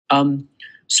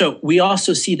So we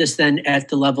also see this then at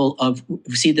the level of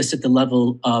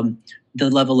the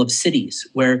level of cities,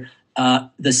 where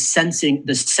the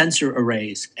sensor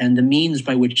arrays and the means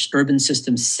by which urban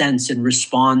systems sense and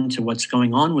respond to what's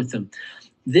going on with them.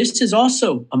 This is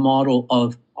also a model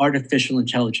of artificial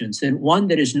intelligence, and one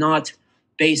that is not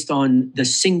based on the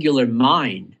singular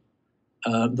mind,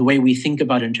 the way we think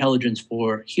about intelligence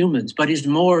for humans, but is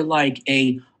more like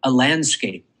a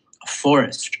landscape, a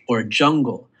forest, or a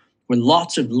jungle, where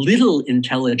lots of little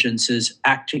intelligences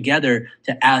act together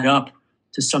to add up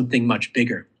to something much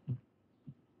bigger.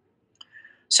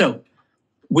 So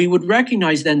we would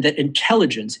recognize then that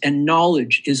intelligence and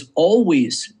knowledge is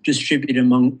always distributed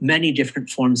among many different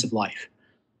forms of life,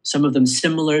 some of them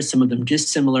similar, some of them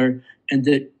dissimilar, and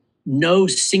that no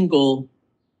single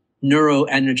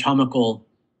neuroanatomical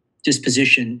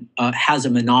disposition has a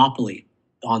monopoly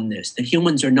on this, that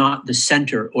humans are not the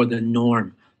center or the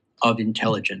norm of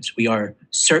intelligence. We are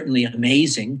certainly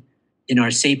amazing in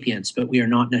our sapience, but we're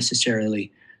not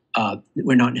necessarily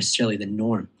the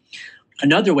norm.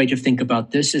 Another way to think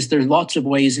about this is there's lots of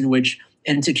ways in which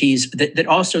entities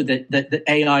that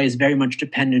AI is very much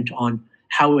dependent on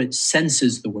how it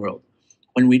senses the world.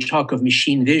 When we talk of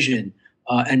machine vision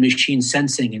and machine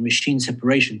sensing and machine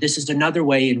separation, this is another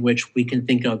way in which we can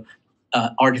think of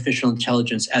artificial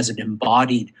intelligence as an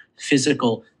embodied,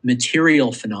 physical,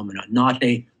 material phenomenon, not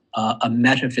a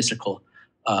metaphysical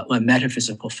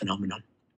phenomenon.